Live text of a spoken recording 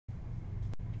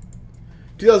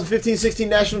2015-16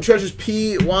 National Treasures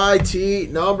PYT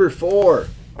number 4.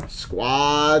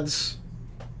 Squads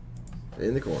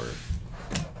in the corner.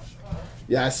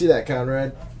 Yeah, I see that,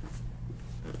 Conrad.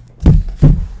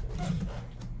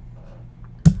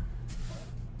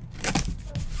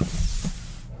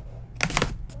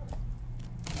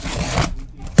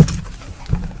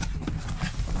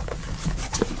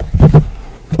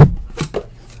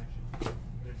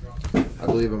 I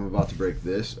believe I'm about to break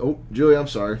this. Oh, Julie, I'm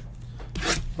sorry.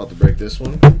 About to break this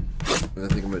one. And I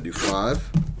think I'm going to do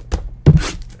 5.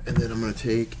 And then I'm going to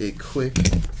take a quick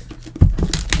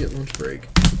get lunch break.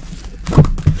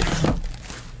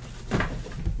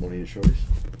 Want to eat shorties?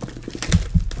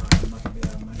 I'm not going to be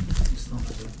out of my... I'm still not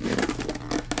doing.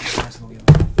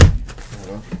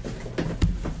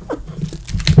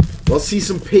 Let's see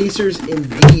some Pacers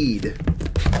indeed.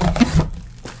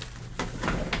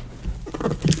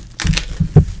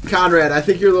 Conrad, I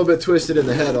think you're a little bit twisted in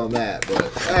the head on that, but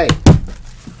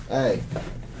hey,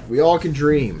 we all can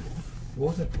dream.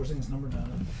 What was that Porzingis number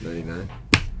down? 99.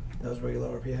 That was regular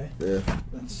RPA? Yeah.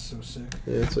 That's so sick.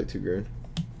 Yeah, it's like $2 grand.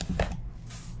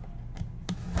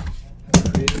 That's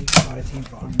crazy. Buy a team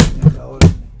for $100 million.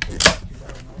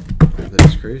 That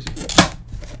is crazy.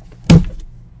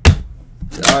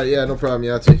 Yeah, no problem,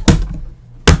 Yahtzee.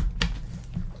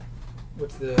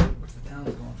 What's the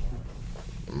Towns going for?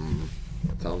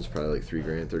 Towns probably like $3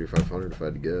 grand, 3,500 if I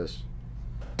had to guess.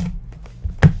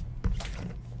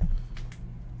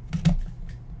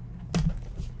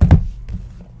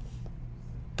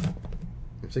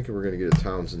 I'm thinking we're gonna get a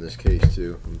Towns in this case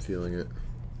too. I'm feeling it.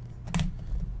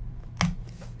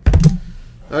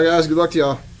 All right, guys. Good luck to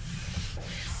y'all.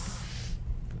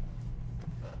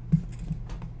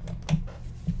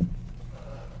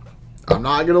 I'm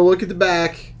not gonna look at the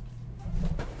back.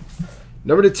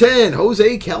 Number 10,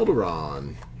 Jose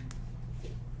Calderon.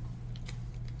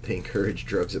 They encourage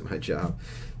drugs at my job.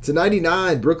 To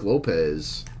 99, Brooke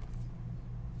Lopez.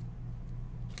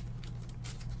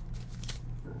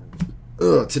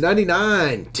 To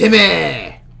 99,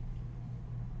 Timmy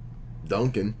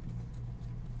Duncan.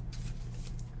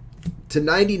 To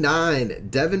 99,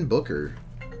 Devin Booker.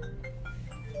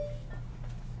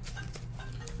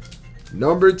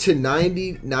 Number to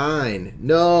 99,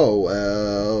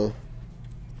 Noel.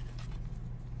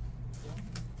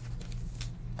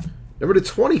 Number to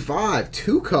 25,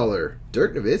 2-color,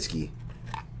 Dirk Nowitzki.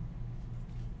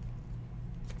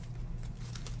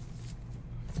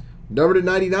 Number to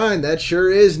 99, that sure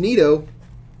is Nito.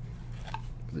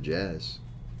 For the Jazz.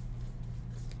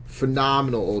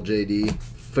 Phenomenal, old JD.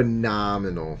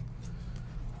 Phenomenal.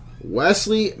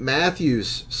 Wesley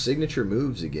Matthews, signature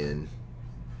moves again.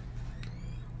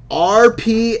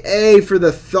 RPA for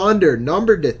the Thunder,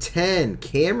 number to 10,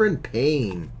 Cameron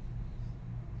Payne.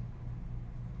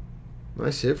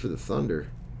 Nice hit for the Thunder.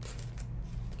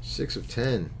 6 of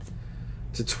 10.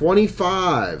 To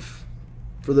 25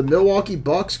 for the Milwaukee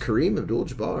Bucks, Kareem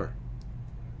Abdul-Jabbar.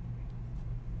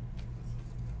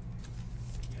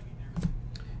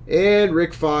 And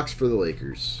Rick Fox for the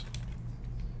Lakers.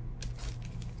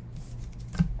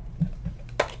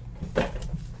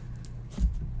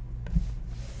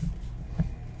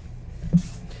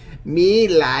 Me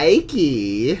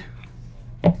likey.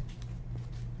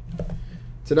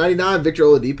 To 99, Victor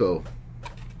Oladipo.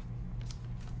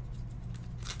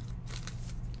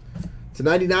 To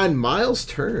 99, Miles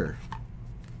Turner.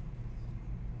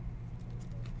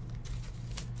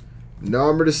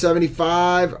 Number to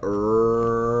 75,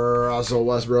 Russell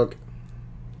Westbrook.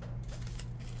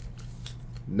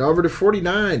 Number to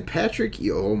 49, Patrick.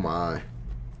 Oh my.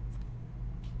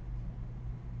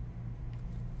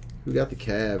 Who got the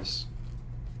Cavs?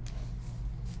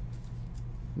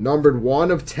 Numbered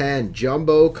 1 of 10,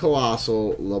 Jumbo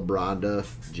Colossal, LeBronda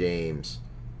James.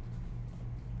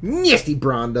 Nasty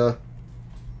Bronda.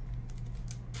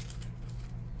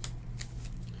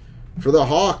 For the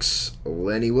Hawks,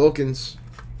 Lenny Wilkins.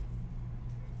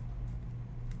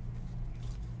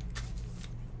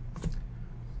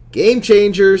 Game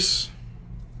Changers,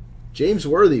 James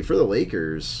Worthy for the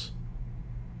Lakers.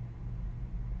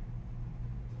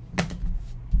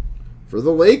 For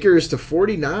the Lakers to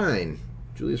 49,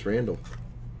 Julius Randle.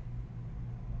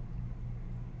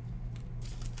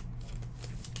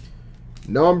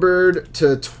 Numbered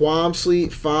to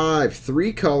Twomsley 5,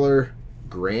 3-color,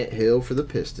 Grant Hill for the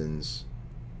Pistons.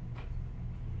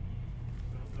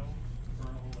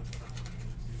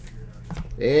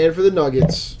 And for the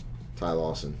Nuggets, Ty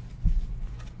Lawson.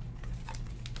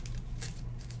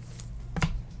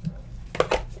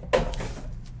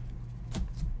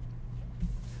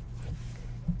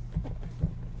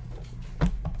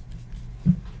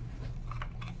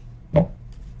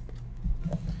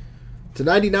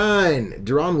 /99,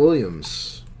 Deron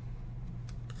Williams.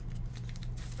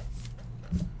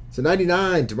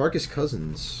 /99, DeMarcus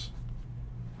Cousins.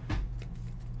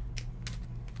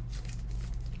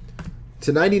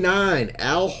 /99,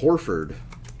 Al Horford.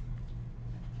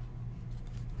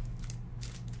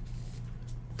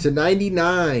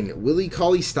 /99, Willie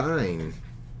Cauley-Stein.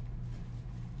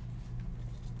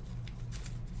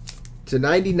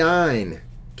 /99,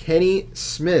 Kenny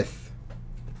Smith.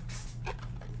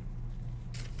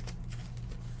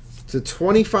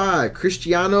 /25,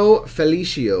 Cristiano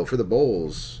Felicio for the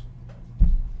Bulls.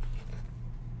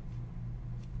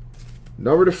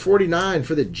 Number /49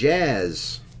 for the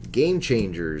Jazz. Game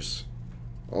Changers.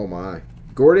 Oh my.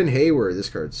 Gordon Hayward. This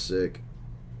card's sick.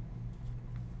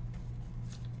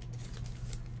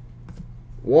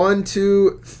 1,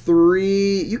 2,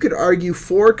 3. You could argue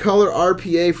 4-color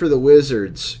RPA for the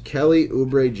Wizards. Kelly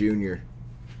Oubre Jr.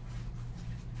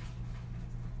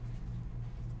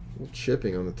 A little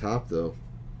chipping on the top, though.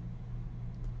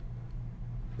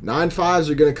 9.5s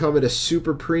are going to come at a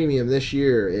super premium this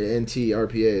year in NT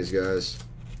RPAs, guys.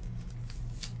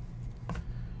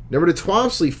 Number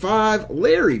 /Twomsley, 5,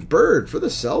 Larry Bird for the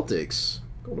Celtics.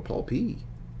 Going to Paul P.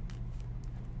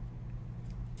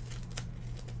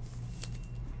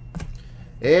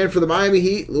 And for the Miami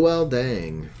Heat, Luol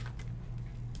Deng.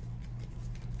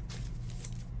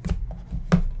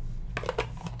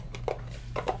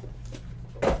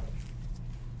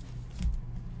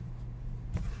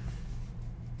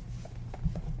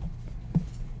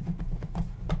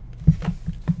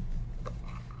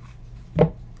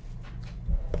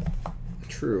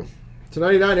 True.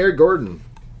 /99, Eric Gordon.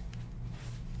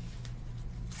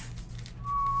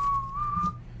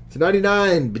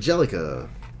 /99, Bjelica.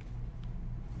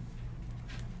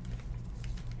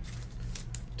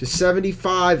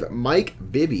 /75, Mike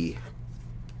Bibby.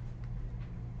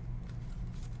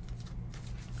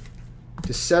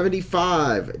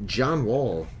 /75, John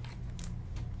Wall.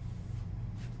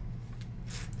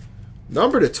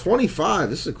 Number /25.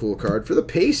 This is a cool card for the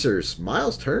Pacers.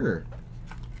 Miles Turner.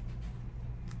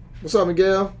 What's up,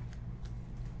 Miguel?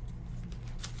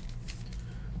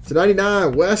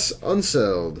 /99, Wes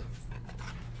Unseld.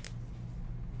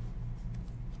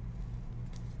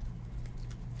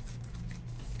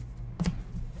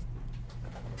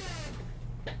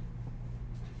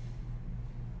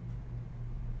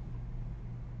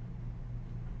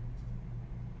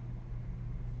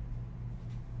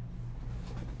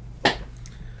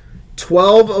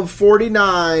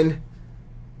 /12/49,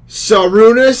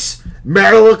 Sarunas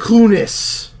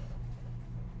Marilakunis.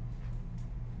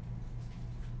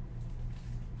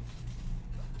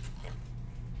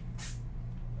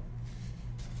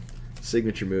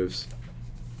 Signature moves.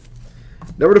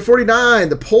 Number /49,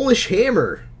 the Polish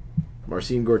Hammer,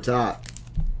 Marcin Gortat.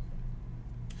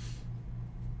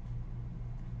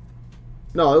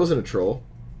 No, that wasn't a troll.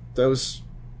 That was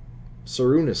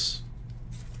Sarunas.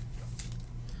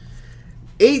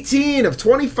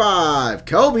 18/25,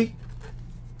 Kobe.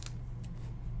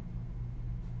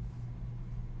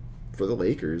 For the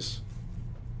Lakers.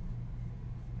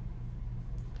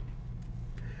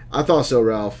 I thought so,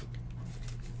 Ralph.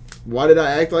 Why did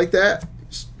I act like that?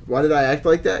 Why did I act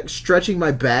like that? Stretching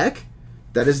my back?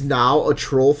 That is now a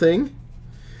troll thing.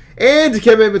 And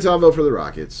Dikembe Mutombo for the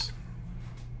Rockets.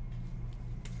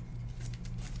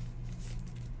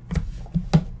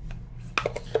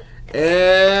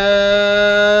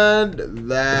 And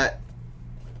that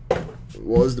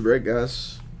was the break,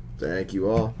 guys. Thank you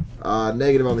all.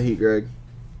 Negative on the Heat, Greg.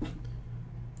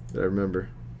 Did I remember?